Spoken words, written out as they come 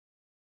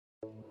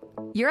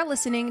You're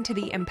listening to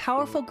the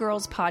Empowerful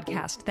Girls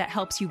podcast that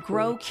helps you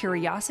grow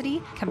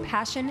curiosity,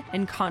 compassion,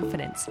 and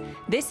confidence.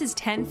 This is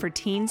 10 for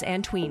teens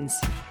and tweens.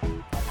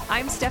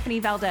 I'm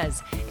Stephanie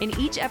Valdez. In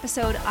each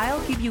episode,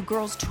 I'll give you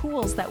girls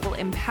tools that will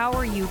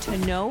empower you to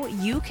know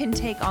you can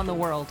take on the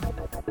world.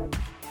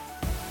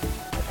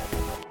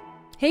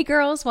 Hey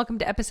girls, welcome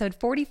to episode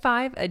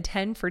 45 of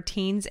 10 for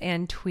teens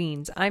and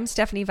tweens. I'm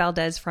Stephanie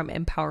Valdez from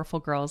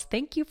Empowerful Girls.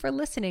 Thank you for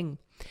listening.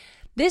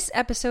 This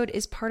episode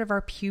is part of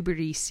our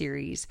puberty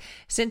series.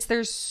 Since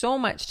there's so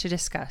much to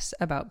discuss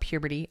about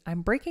puberty,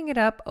 I'm breaking it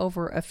up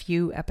over a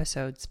few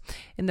episodes.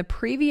 In the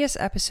previous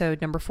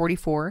episode, number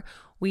 44,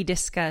 we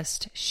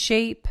discussed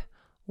shape,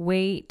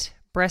 weight,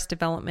 breast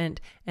development,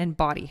 and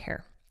body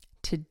hair.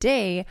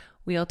 Today,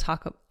 we'll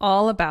talk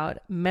all about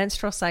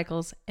menstrual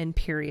cycles and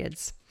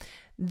periods.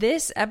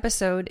 This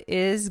episode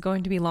is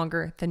going to be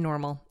longer than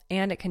normal,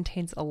 and it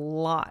contains a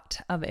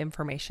lot of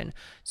information.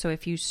 So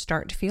if you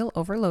start to feel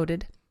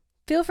overloaded,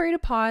 feel free to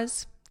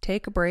pause,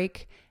 take a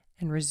break,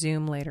 and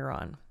resume later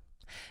on.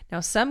 Now,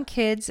 some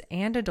kids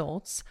and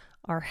adults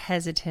are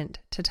hesitant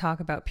to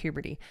talk about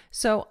puberty,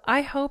 so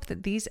I hope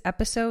that these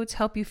episodes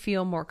help you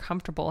feel more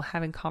comfortable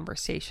having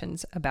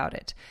conversations about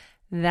it.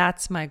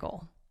 That's my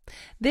goal.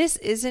 This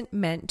isn't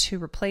meant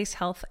to replace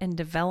health and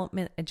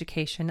development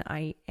education.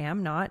 I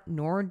am not,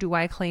 nor do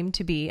I claim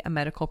to be a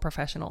medical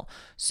professional.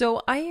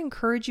 So I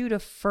encourage you to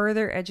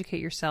further educate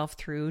yourself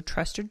through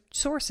trusted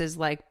sources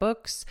like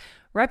books,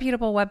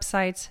 reputable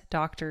websites,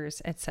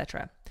 doctors,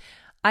 etc.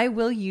 I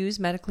will use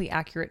medically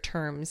accurate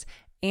terms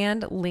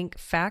and link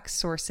fact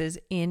sources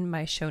in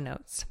my show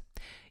notes.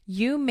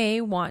 You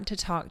may want to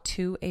talk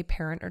to a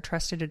parent or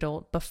trusted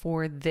adult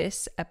before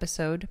this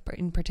episode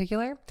in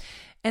particular,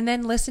 and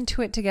then listen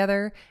to it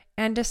together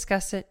and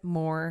discuss it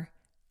more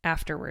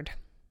afterward.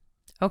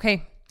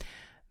 Okay,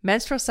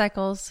 menstrual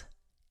cycles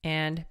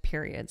and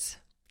periods.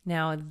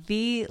 Now,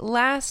 the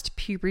last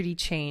puberty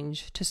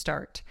change to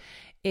start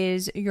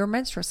is your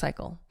menstrual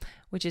cycle,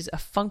 which is a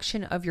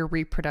function of your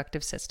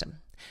reproductive system.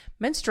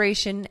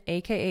 Menstruation,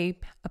 aka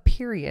a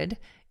period,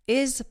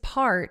 is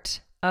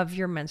part of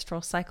your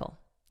menstrual cycle.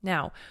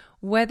 Now,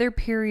 whether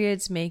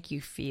periods make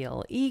you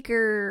feel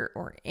eager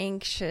or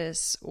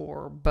anxious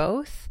or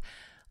both,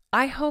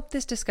 I hope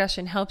this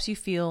discussion helps you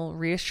feel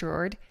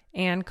reassured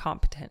and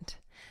competent.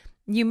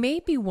 You may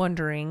be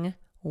wondering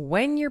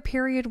when your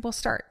period will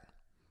start.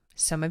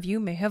 Some of you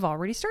may have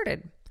already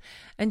started.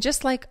 And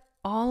just like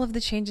all of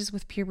the changes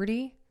with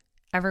puberty,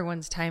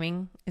 everyone's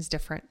timing is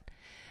different.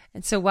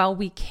 And so while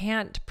we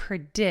can't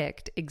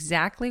predict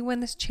exactly when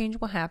this change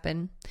will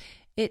happen,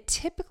 it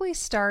typically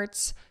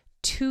starts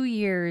 2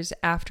 years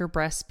after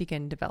breasts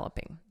begin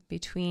developing,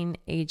 between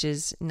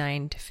ages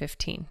 9 to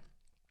 15.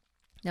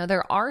 Now,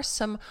 there are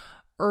some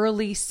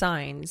early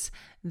signs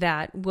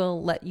that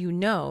will let you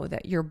know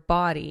that your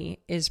body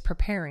is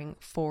preparing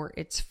for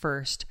its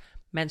first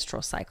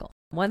menstrual cycle.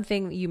 One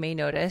thing you may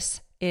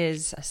notice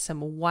is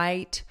some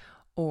white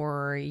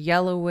or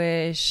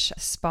yellowish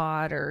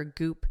spot or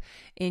goop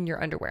in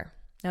your underwear.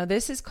 Now,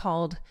 this is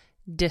called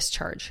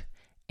discharge,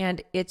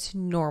 and it's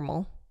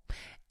normal.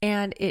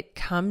 And it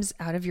comes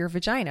out of your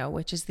vagina,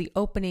 which is the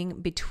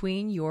opening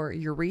between your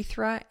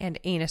urethra and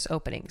anus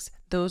openings.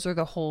 Those are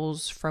the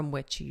holes from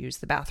which you use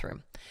the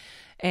bathroom.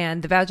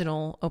 And the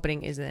vaginal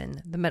opening is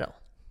in the middle.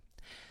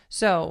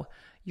 So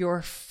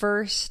your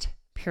first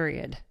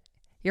period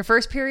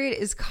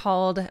is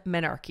called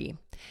menarche.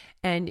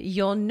 And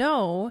you'll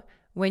know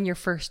when your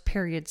first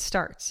period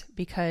starts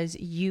because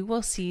you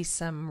will see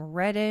some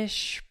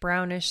reddish,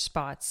 brownish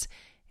spots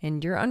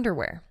in your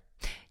underwear.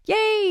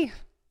 Yay!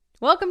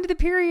 Welcome to the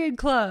period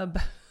club.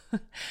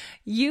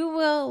 You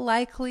will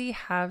likely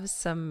have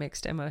some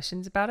mixed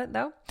emotions about it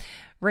though,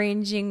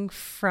 ranging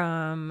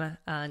from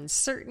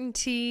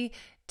uncertainty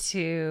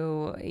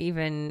to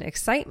even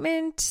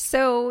excitement.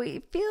 So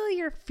feel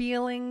your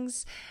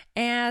feelings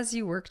as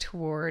you work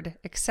toward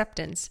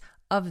acceptance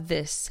of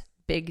this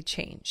big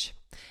change.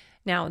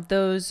 Now,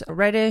 those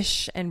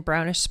reddish and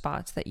brownish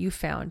spots that you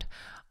found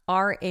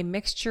are a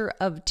mixture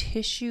of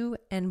tissue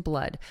and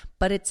blood,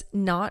 but it's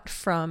not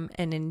from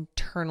an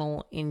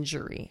internal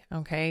injury,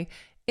 okay?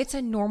 It's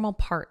a normal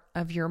part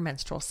of your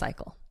menstrual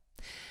cycle.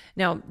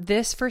 Now,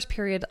 this first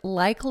period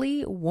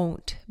likely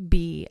won't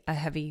be a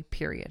heavy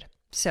period.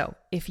 So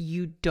if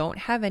you don't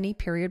have any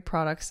period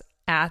products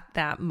at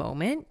that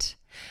moment,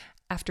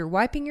 after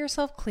wiping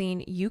yourself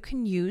clean, you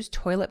can use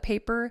toilet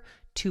paper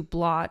to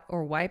blot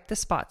or wipe the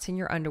spots in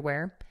your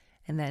underwear,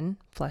 and then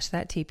flush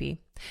that teepee,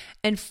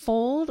 and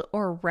fold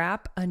or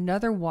wrap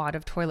another wad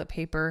of toilet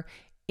paper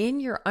in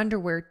your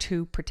underwear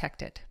to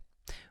protect it.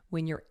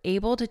 When you're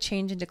able to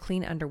change into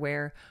clean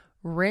underwear,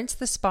 rinse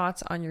the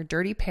spots on your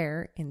dirty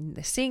pair in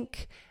the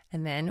sink,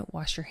 and then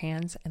wash your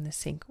hands in the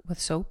sink with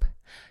soap.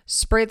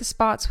 Spray the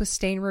spots with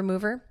stain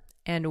remover,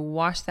 and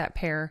wash that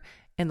pair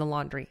in the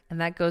laundry.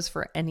 And that goes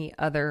for any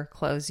other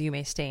clothes you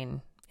may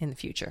stain in the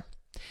future.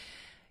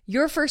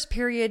 Your first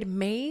period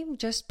may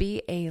just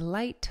be a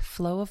light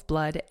flow of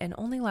blood and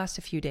only last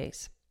a few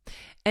days.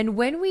 And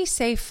when we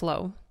say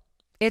flow,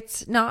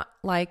 It's not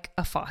like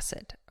a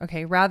faucet,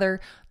 okay?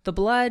 Rather, the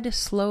blood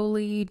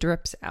slowly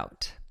drips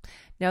out.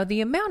 Now,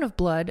 the amount of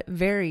blood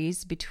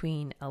varies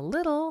between a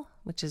little,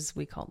 which is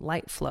we call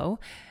light flow,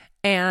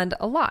 and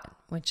a lot,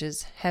 which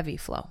is heavy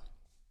flow.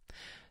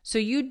 So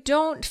you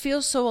don't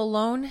feel so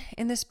alone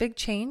in this big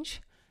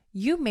change.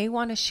 You may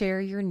want to share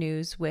your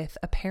news with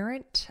a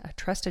parent, a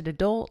trusted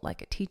adult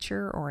like a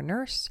teacher or a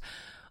nurse,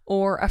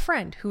 or a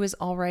friend who has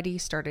already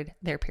started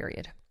their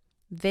period.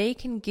 They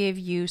can give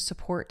you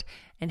support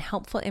and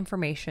helpful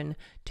information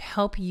to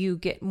help you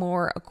get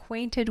more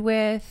acquainted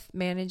with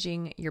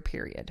managing your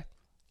period.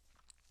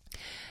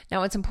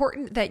 Now, it's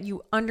important that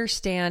you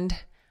understand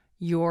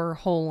your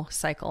whole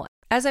cycle.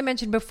 As I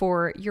mentioned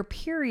before, your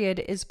period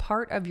is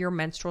part of your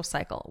menstrual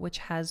cycle, which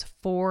has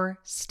 4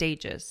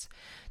 stages.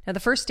 Now, the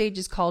first stage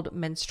is called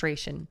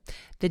menstruation.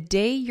 The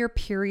day your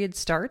period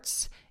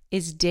starts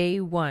is day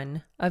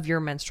 1 of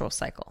your menstrual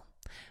cycle.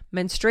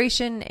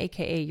 Menstruation,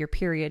 aka your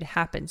period,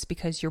 happens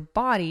because your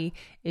body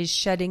is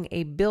shedding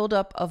a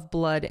buildup of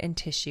blood and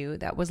tissue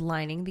that was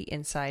lining the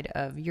inside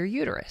of your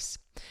uterus.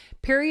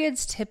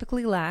 Periods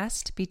typically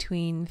last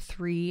between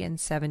 3 and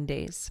 7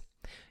 days.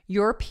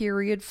 Your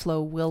period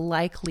flow will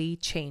likely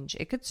change.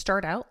 It could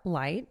start out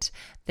light,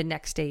 the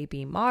next day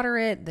be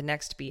moderate, the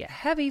next be a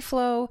heavy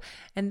flow,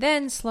 and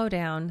then slow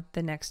down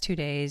the next 2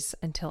 days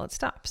until it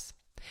stops.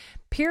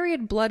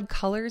 Period blood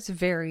colors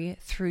vary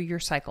through your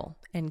cycle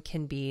and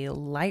can be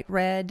light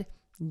red,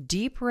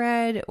 deep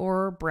red,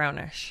 or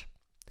brownish.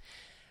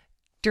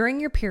 During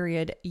your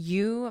period,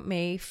 you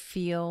may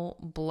feel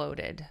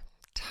bloated,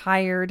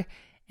 tired,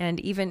 and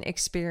even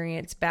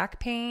experience back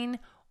pain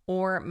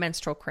or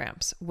menstrual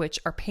cramps, which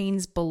are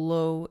pains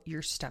below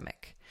your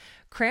stomach.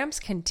 Cramps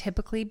can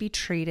typically be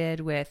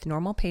treated with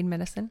normal pain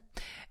medicine,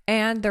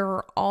 and there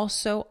are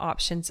also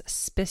options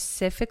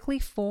specifically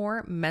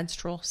for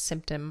menstrual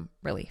symptom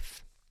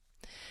relief.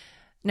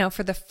 Now,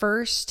 for the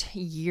first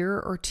year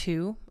or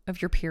 2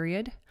 of your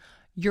period,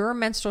 your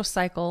menstrual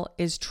cycle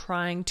is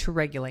trying to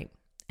regulate,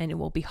 and it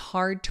will be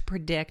hard to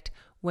predict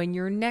when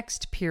your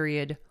next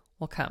period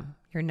will come,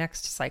 your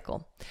next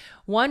cycle.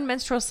 One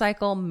menstrual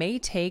cycle may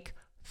take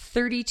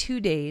 32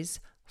 days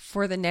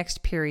for the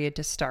next period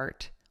to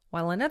start,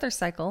 while another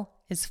cycle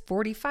is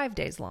 45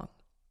 days long.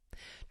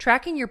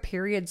 Tracking your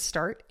period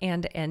start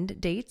and end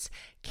dates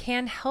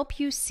can help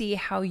you see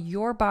how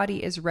your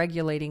body is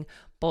regulating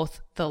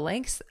both the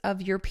lengths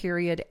of your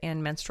period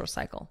and menstrual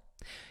cycle.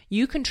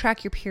 You can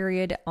track your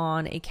period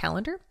on a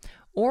calendar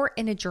or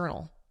in a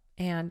journal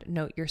and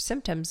note your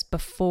symptoms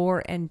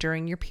before and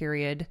during your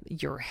period,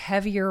 your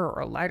heavier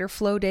or lighter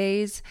flow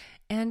days,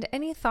 and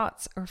any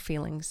thoughts or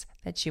feelings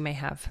that you may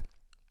have.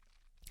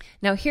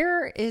 Now,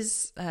 here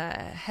is a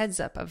heads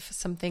up of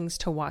some things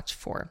to watch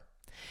for.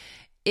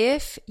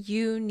 If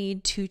you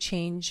need to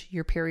change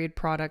your period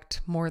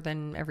product more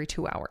than every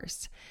 2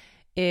 hours,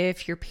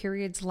 if your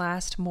periods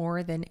last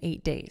more than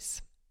 8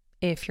 days,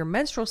 if your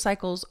menstrual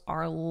cycles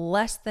are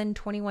less than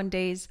 21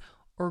 days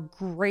or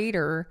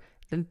greater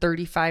than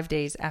 35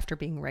 days after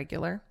being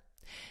regular,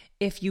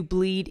 if you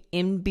bleed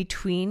in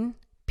between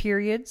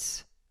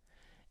periods,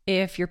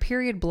 if your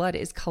period blood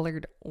is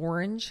colored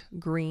orange,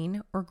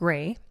 green, or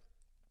gray,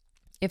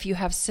 if you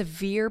have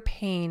severe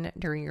pain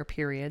during your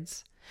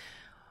periods,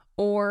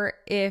 or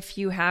if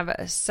you have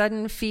a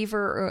sudden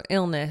fever or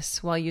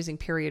illness while using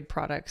period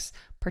products,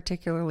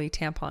 particularly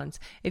tampons.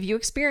 If you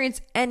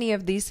experience any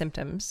of these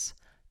symptoms,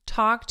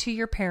 talk to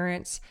your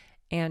parents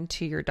and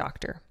to your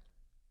doctor.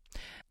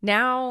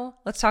 Now,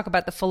 let's talk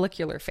about the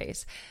follicular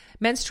phase.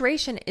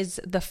 Menstruation is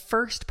the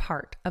first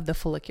part of the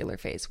follicular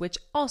phase, which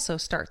also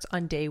starts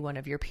on day 1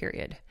 of your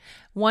period.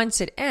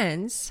 Once it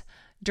ends,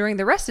 during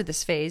the rest of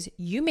this phase,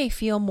 you may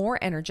feel more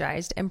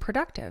energized and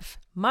productive,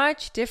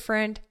 much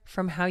different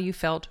from how you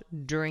felt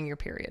during your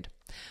period.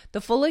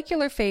 The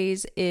follicular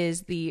phase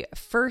is the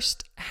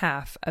first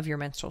half of your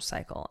menstrual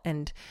cycle,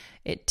 and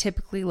it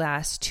typically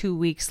lasts 2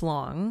 weeks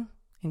long,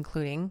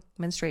 including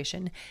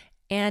menstruation,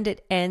 and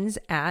it ends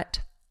at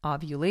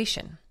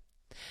ovulation.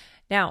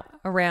 Now,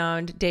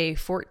 around day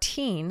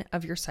 14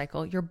 of your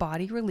cycle, your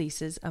body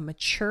releases a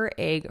mature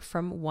egg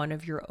from one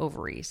of your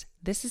ovaries.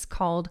 This is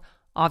called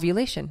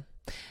ovulation.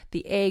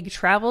 The egg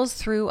travels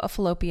through a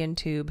fallopian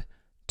tube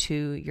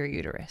to your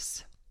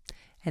uterus.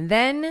 And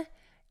then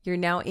you're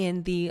now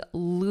in the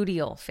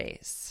luteal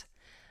phase.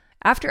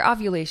 After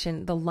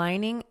ovulation, the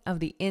lining of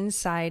the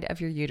inside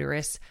of your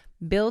uterus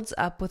builds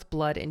up with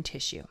blood and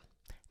tissue.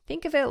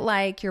 Think of it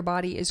like your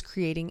body is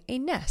creating a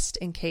nest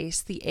in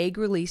case the egg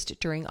released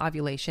during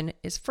ovulation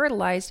is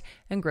fertilized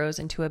and grows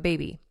into a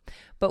baby.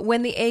 But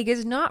when the egg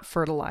is not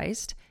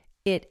fertilized,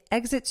 it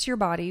exits your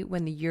body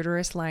when the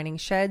uterus lining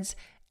sheds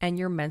and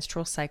your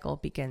menstrual cycle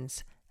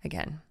begins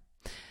again.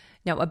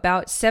 Now,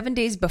 about 7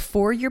 days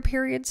before your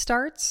period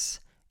starts,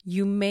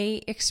 you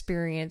may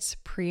experience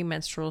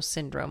premenstrual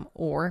syndrome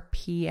or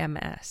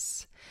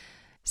PMS.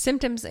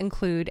 Symptoms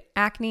include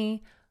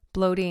acne,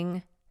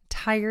 bloating,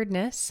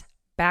 tiredness,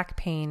 back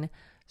pain,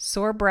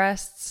 sore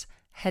breasts,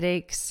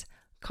 headaches,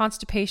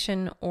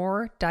 constipation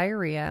or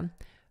diarrhea,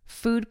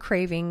 food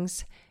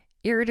cravings,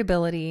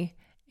 irritability,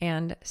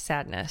 and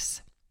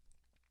sadness.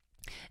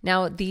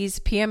 Now, these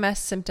PMS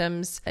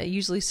symptoms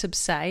usually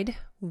subside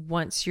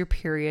once your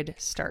period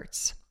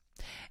starts.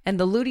 And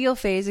the luteal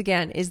phase,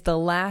 again, is the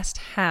last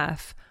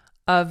half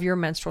of your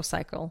menstrual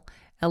cycle.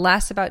 It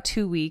lasts about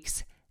 2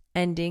 weeks,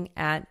 ending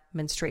at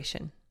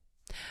menstruation.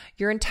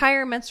 Your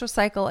entire menstrual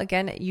cycle,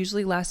 again, it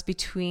usually lasts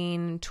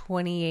between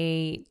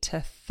 28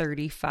 to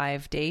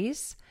 35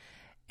 days.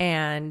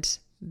 And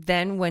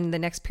then when the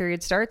next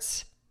period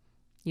starts,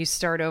 you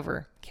start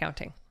over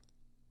counting.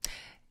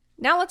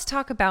 Now let's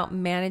talk about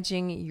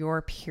managing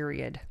your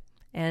period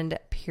and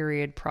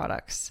period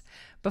products.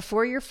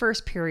 Before your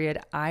first period,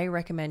 I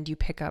recommend you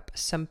pick up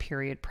some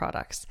period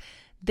products.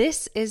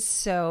 This is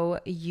so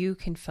you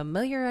can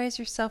familiarize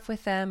yourself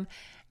with them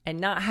and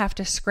not have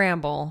to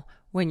scramble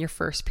when your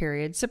first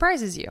period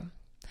surprises you.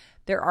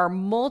 There are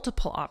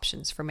multiple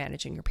options for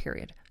managing your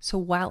period. So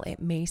while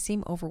it may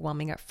seem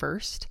overwhelming at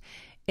first,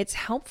 it's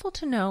helpful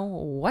to know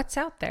what's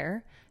out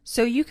there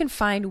so you can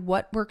find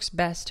what works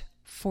best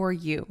for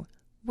you,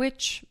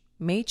 which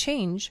may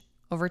change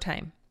over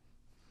time.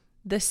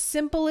 The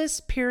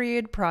simplest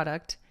period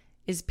product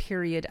is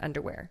period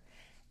underwear,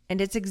 and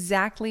it's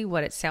exactly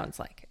what it sounds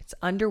like. It's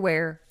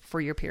underwear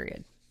for your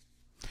period.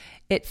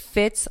 It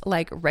fits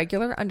like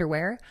regular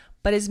underwear,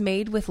 but is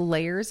made with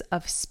layers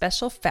of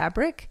special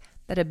fabric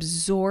that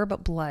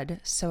absorb blood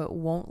so it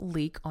won't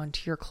leak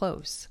onto your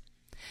clothes.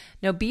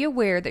 Now, be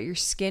aware that your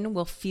skin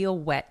will feel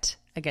wet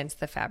against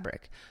the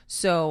fabric,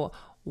 so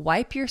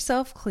wipe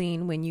yourself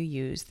clean when you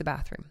use the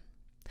bathroom.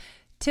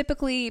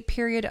 Typically,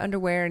 period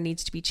underwear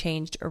needs to be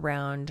changed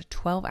around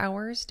 12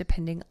 hours,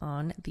 depending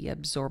on the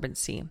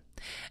absorbency. And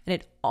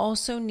it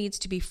also needs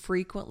to be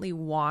frequently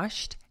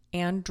washed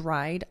and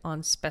dried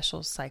on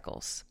special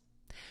cycles.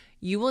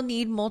 You will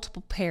need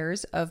multiple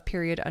pairs of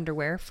period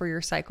underwear for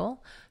your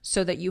cycle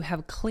so that you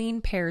have clean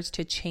pairs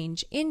to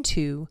change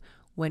into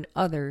when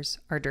others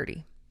are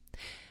dirty.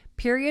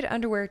 Period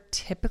underwear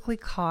typically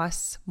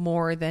costs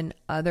more than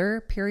other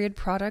period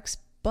products,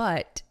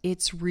 but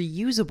it's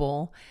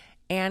reusable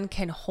and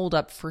can hold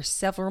up for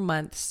several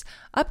months,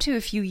 up to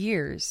a few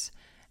years,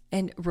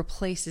 and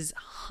replaces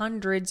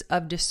hundreds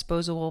of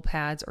disposable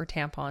pads or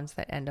tampons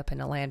that end up in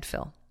a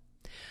landfill.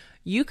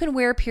 You can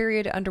wear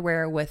period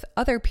underwear with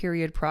other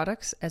period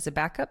products as a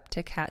backup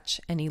to catch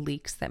any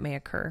leaks that may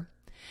occur.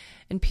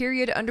 And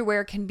period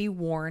underwear can be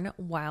worn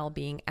while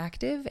being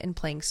active and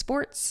playing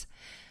sports.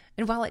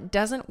 And while it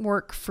doesn't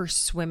work for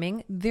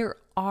swimming, there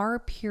are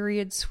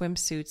period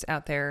swimsuits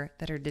out there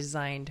that are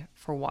designed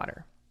for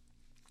water.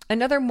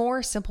 Another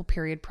more simple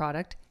period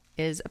product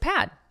is a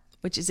pad,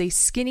 which is a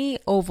skinny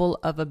oval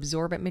of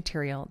absorbent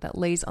material that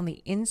lays on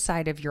the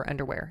inside of your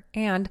underwear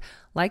and,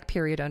 like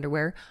period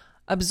underwear,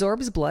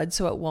 absorbs blood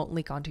so it won't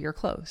leak onto your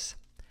clothes.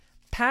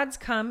 Pads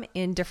come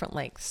in different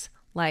lengths,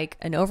 like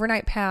an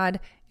overnight pad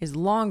is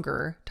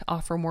longer to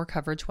offer more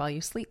coverage while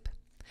you sleep.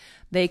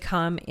 They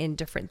come in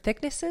different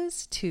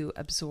thicknesses to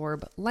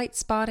absorb light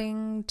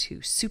spotting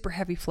to super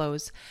heavy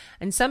flows,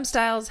 and some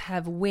styles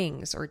have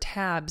wings or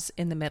tabs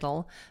in the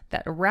middle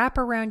that wrap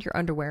around your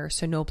underwear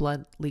so no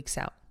blood leaks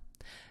out.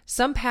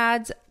 Some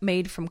pads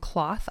made from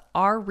cloth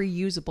are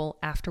reusable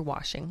after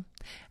washing,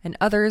 and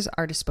others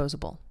are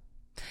disposable.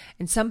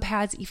 And some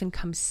pads even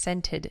come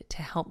scented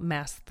to help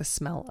mask the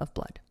smell of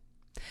blood.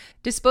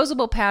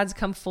 Disposable pads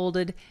come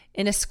folded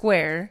in a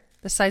square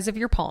the size of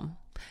your palm,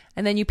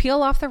 and then you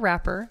peel off the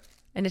wrapper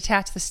and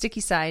attach the sticky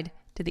side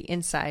to the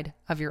inside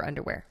of your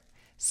underwear,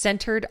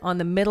 centered on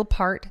the middle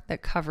part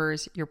that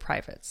covers your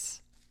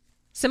privates.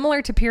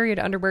 Similar to period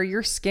underwear,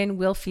 your skin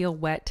will feel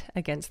wet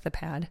against the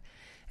pad,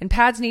 and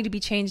pads need to be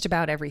changed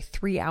about every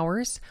 3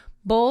 hours,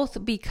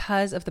 both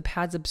because of the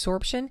pad's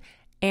absorption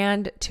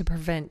and to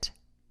prevent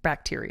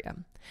bacteria.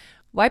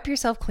 Wipe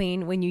yourself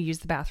clean when you use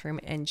the bathroom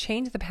and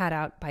change the pad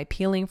out by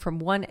peeling from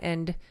one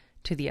end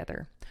to the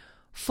other.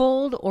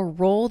 Fold or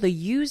roll the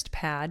used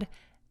pad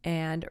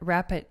and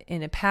wrap it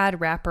in a pad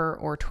wrapper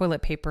or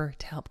toilet paper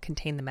to help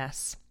contain the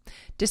mess.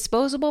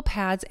 Disposable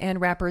pads and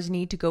wrappers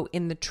need to go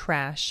in the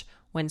trash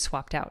when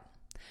swapped out.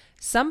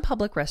 Some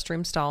public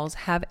restroom stalls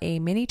have a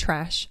mini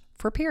trash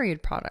for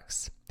period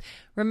products.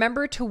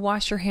 Remember to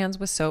wash your hands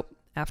with soap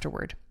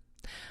afterward.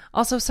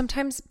 Also,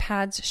 sometimes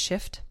pads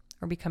shift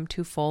or become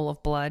too full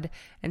of blood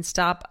and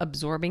stop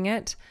absorbing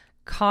it,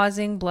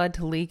 causing blood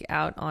to leak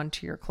out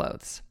onto your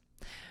clothes.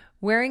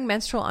 Wearing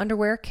menstrual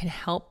underwear can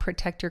help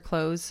protect your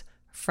clothes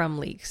from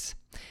leaks.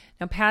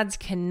 Now, pads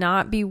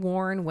cannot be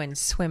worn when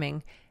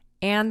swimming,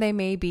 and they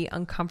may be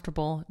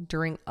uncomfortable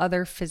during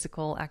other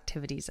physical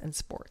activities and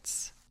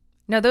sports.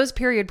 Now, those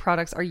period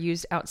products are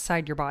used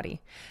outside your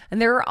body,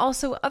 and there are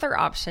also other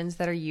options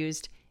that are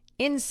used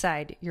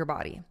inside your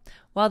body.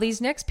 While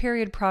these next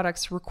period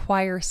products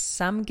require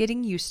some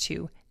getting used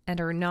to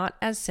and are not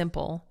as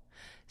simple,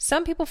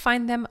 some people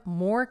find them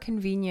more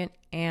convenient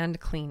and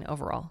clean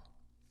overall.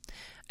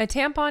 A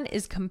tampon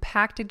is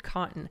compacted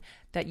cotton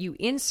that you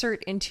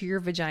insert into your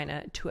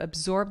vagina to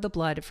absorb the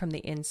blood from the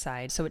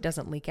inside so it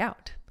doesn't leak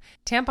out.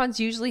 Tampons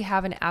usually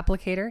have an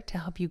applicator to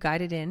help you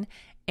guide it in,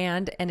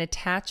 and an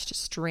attached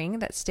string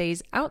that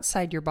stays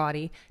outside your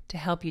body to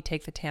help you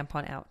take the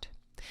tampon out.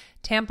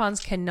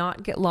 Tampons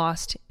cannot get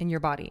lost in your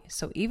body,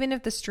 so even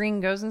if the string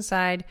goes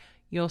inside,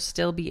 you'll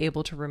still be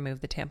able to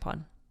remove the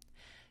tampon.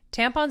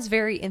 Tampons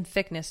vary in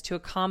thickness to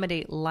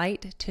accommodate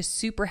light to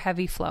super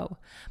heavy flow,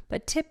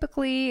 but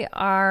typically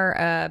are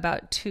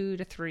about 2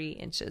 to 3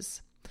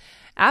 inches.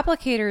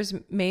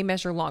 Applicators may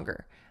measure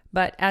longer,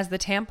 but as the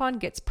tampon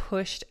gets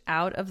pushed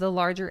out of the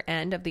larger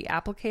end of the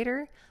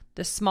applicator,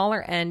 the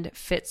smaller end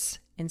fits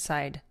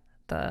inside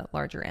the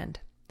larger end.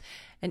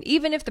 And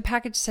even if the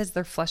package says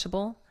they're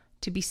flushable,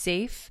 to be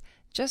safe,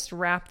 just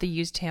wrap the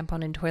used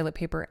tampon in toilet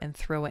paper and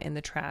throw it in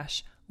the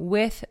trash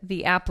with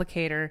the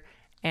applicator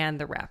and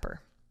the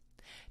wrapper.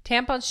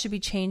 Tampons should be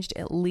changed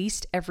at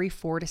least every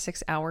 4 to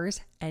 6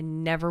 hours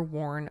and never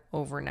worn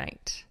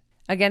overnight.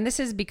 Again, this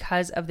is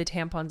because of the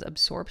tampon's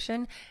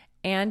absorption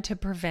and to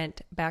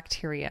prevent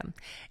bacteria,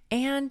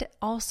 and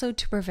also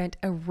to prevent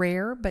a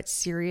rare but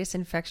serious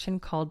infection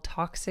called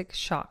toxic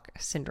shock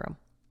syndrome.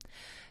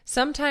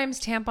 Sometimes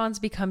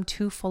tampons become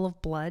too full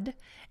of blood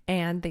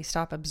and they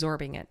stop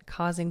absorbing it,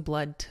 causing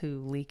blood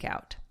to leak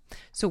out.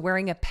 So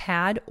wearing a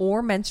pad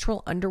or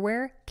menstrual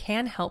underwear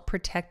can help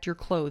protect your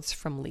clothes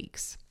from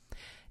leaks.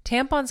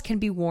 Tampons can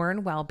be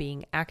worn while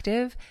being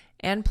active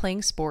and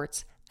playing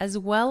sports, as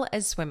well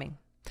as swimming.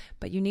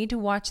 But you need to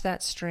watch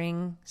that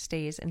string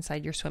stays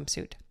inside your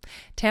swimsuit.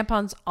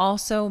 Tampons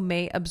also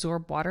may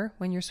absorb water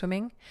when you're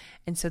swimming,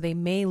 and so they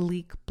may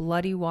leak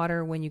bloody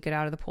water when you get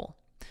out of the pool.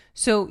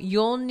 So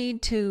you'll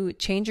need to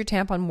change your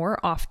tampon more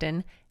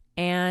often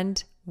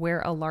and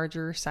wear a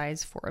larger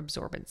size for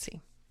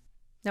absorbency.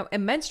 Now, a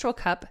menstrual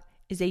cup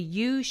is a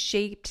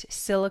U-shaped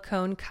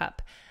silicone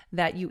cup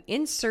that you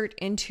insert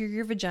into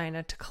your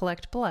vagina to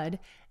collect blood,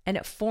 and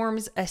it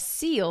forms a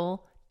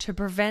seal to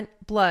prevent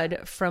blood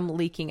from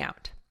leaking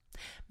out.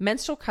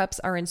 Menstrual cups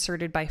are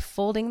inserted by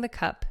folding the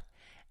cup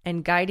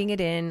and guiding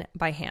it in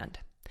by hand.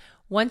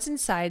 Once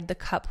inside, the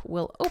cup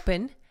will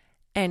open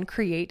and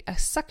create a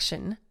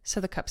suction so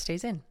the cup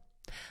stays in.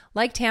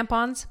 Like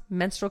tampons,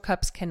 menstrual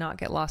cups cannot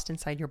get lost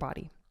inside your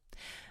body.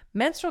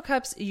 Menstrual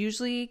cups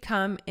usually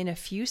come in a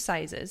few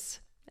sizes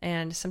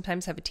and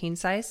sometimes have a teen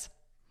size,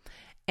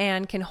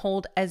 and can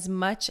hold as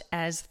much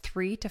as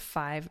 3 to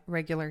 5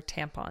 regular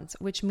tampons,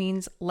 which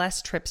means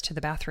less trips to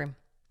the bathroom.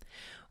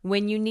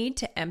 When you need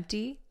to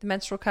empty the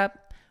menstrual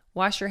cup,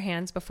 wash your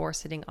hands before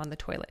sitting on the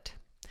toilet.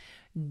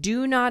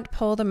 Do not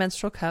pull the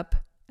menstrual cup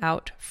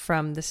out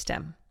from the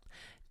stem.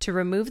 To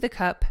remove the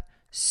cup,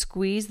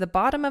 squeeze the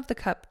bottom of the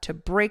cup to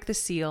break the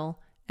seal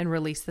and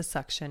release the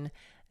suction.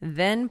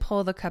 Then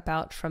pull the cup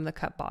out from the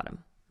cup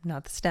bottom,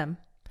 not the stem,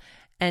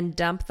 and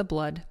dump the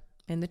blood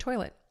in the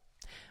toilet.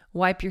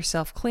 Wipe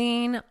yourself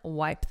clean,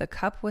 wipe the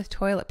cup with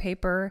toilet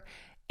paper,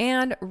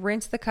 and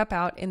rinse the cup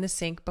out in the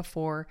sink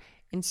before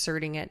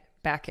inserting it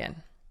back in.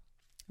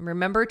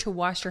 Remember to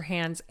wash your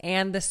hands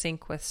and the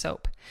sink with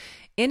soap.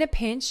 In a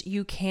pinch,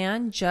 you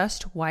can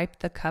just wipe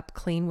the cup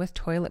clean with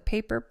toilet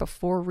paper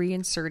before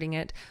reinserting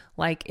it,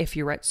 like if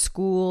you're at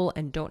school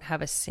and don't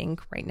have a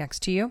sink right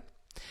next to you.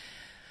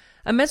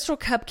 A menstrual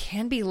cup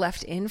can be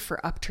left in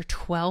for up to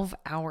 12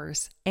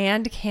 hours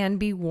and can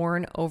be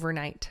worn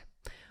overnight.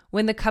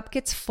 When the cup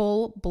gets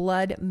full,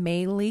 blood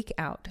may leak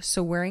out,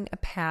 so wearing a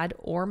pad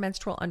or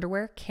menstrual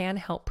underwear can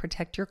help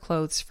protect your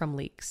clothes from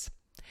leaks.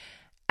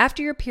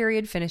 After your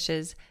period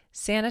finishes,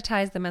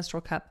 sanitize the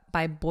menstrual cup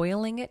by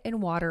boiling it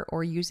in water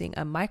or using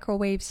a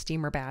microwave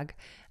steamer bag,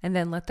 and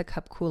then let the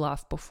cup cool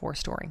off before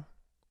storing.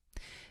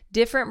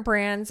 Different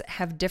brands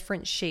have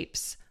different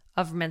shapes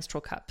of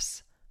menstrual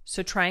cups,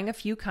 so trying a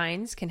few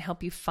kinds can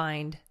help you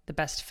find the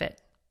best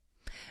fit.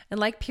 And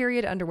like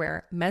period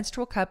underwear,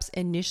 menstrual cups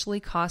initially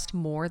cost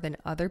more than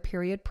other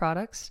period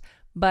products,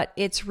 but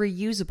it's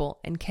reusable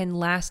and can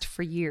last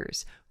for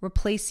years,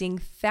 replacing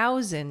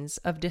thousands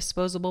of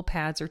disposable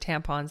pads or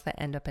tampons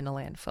that end up in a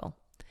landfill.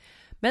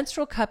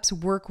 Menstrual cups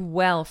work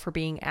well for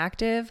being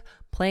active,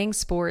 playing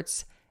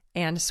sports,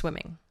 and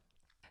swimming.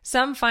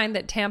 Some find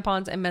that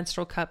tampons and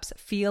menstrual cups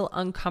feel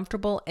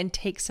uncomfortable and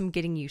take some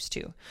getting used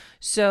to,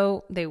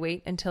 so they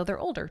wait until they're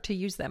older to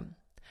use them.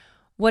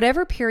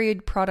 Whatever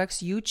period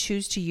products you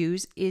choose to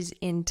use is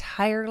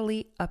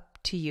entirely up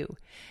to you,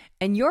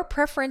 and your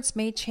preference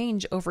may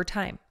change over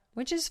time,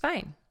 which is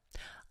fine.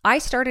 I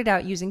started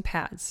out using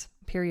pads.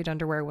 Period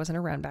underwear wasn't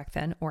around back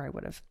then, or I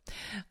would have.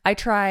 I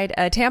tried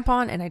a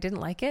tampon and I didn't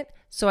like it,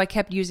 so I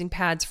kept using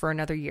pads for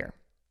another year.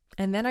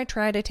 And then I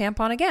tried a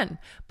tampon again,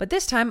 but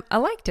this time I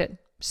liked it.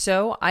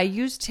 So I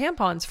used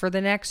tampons for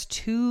the next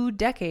 2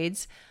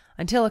 decades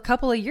until a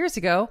couple of years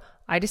ago,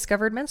 I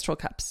discovered menstrual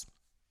cups.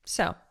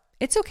 So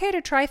it's okay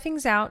to try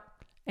things out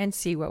and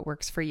see what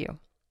works for you.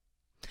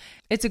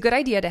 It's a good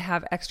idea to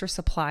have extra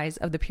supplies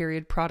of the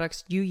period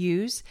products you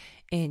use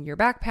in your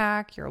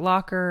backpack, your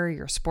locker,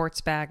 your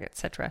sports bag,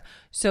 etc.,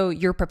 so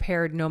you're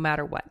prepared no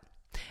matter what.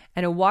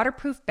 And a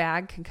waterproof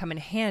bag can come in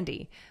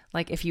handy.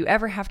 Like if you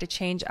ever have to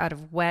change out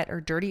of wet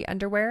or dirty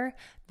underwear,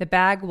 the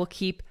bag will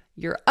keep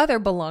your other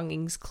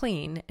belongings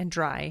clean and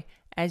dry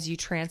as you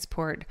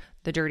transport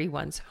the dirty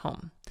ones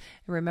home.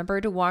 And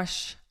remember to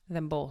wash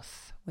them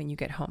both when you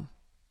get home.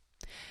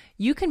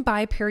 You can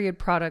buy period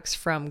products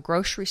from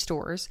grocery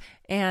stores,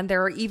 and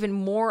there are even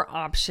more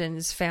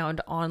options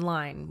found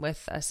online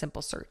with a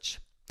simple search.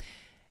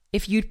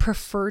 If you'd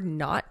prefer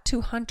not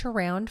to hunt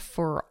around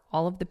for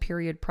all of the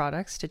period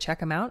products to check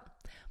them out,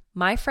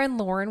 my friend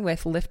Lauren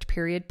with Lift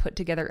Period put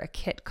together a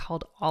kit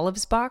called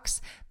Olive's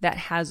Box that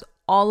has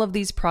all of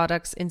these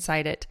products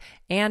inside it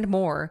and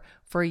more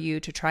for you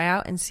to try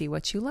out and see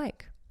what you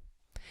like.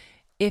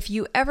 If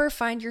you ever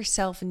find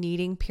yourself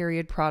needing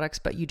period products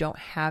but you don't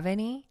have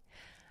any,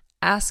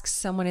 ask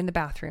someone in the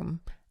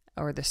bathroom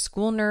or the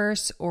school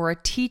nurse or a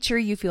teacher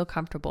you feel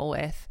comfortable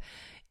with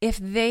if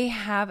they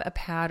have a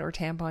pad or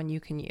tampon you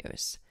can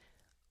use.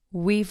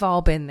 We've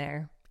all been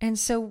there, and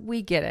so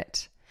we get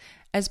it.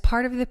 As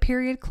part of the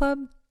Period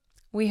Club,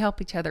 we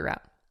help each other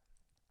out.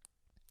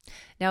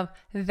 Now,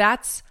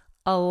 that's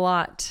a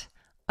lot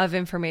of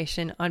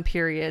information on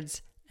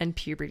periods and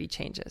puberty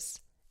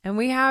changes. And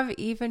we have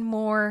even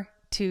more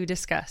to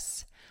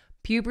discuss.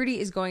 Puberty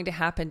is going to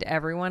happen to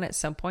everyone at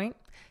some point,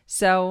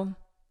 so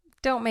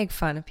don't make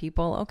fun of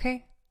people,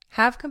 okay?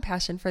 Have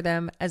compassion for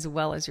them as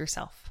well as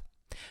yourself.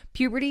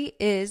 Puberty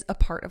is a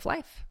part of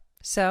life,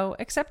 so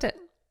accept it.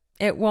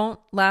 It won't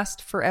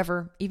last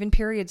forever, even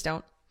periods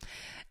don't.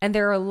 And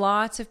there are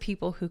lots of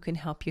people who can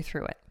help you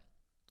through it.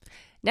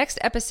 Next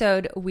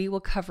episode, we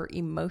will cover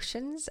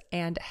emotions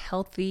and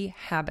healthy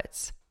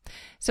habits.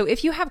 So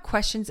if you have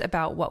questions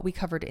about what we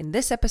covered in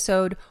this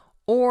episode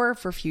or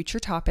for future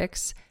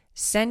topics,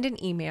 send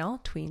an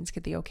email, tweens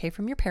get the okay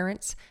from your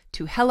parents,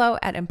 to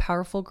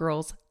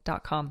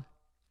hello@empowerfulgirls.com.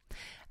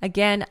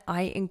 Again,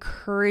 I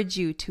encourage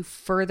you to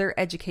further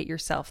educate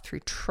yourself through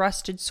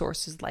trusted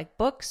sources like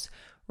books,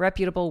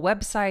 reputable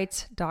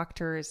websites,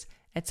 doctors,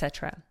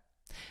 etc.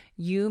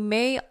 You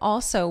may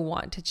also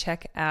want to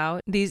check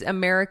out these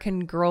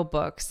American Girl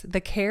books, The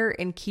Care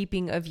and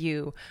Keeping of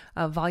You.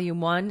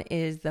 Volume 1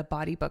 is the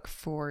body book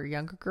for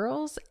younger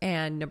girls,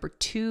 and number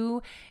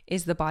 2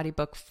 is the body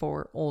book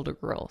for older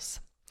girls.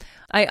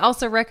 I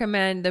also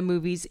recommend the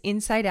movies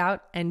Inside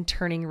Out and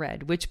Turning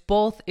Red, which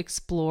both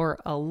explore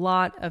a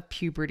lot of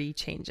puberty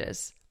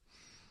changes.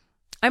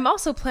 I'm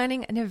also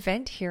planning an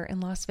event here in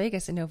Las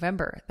Vegas in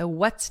November, the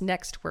What's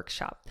Next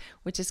workshop,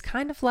 which is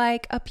kind of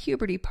like a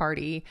puberty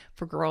party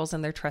for girls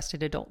and their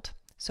trusted adult.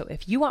 So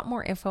if you want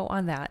more info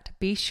on that,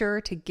 be sure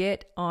to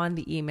get on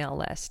the email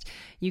list.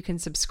 You can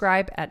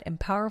subscribe at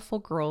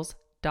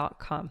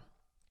empowerfulgirls.com.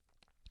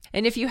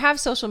 And if you have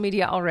social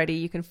media already,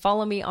 you can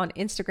follow me on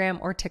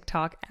Instagram or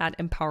TikTok at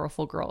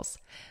empowerfulgirls.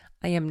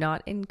 I am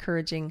not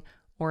encouraging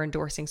or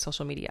endorsing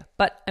social media,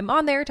 but I'm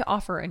on there to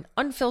offer an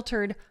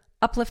unfiltered,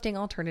 uplifting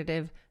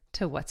alternative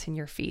to what's in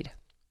your feed.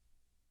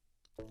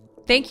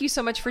 Thank you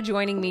so much for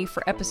joining me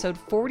for episode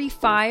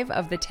 45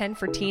 of the 10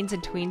 for Teens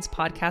and Tweens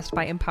podcast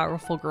by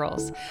Empowerful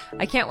Girls.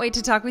 I can't wait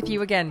to talk with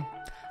you again.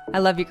 I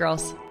love you,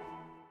 girls.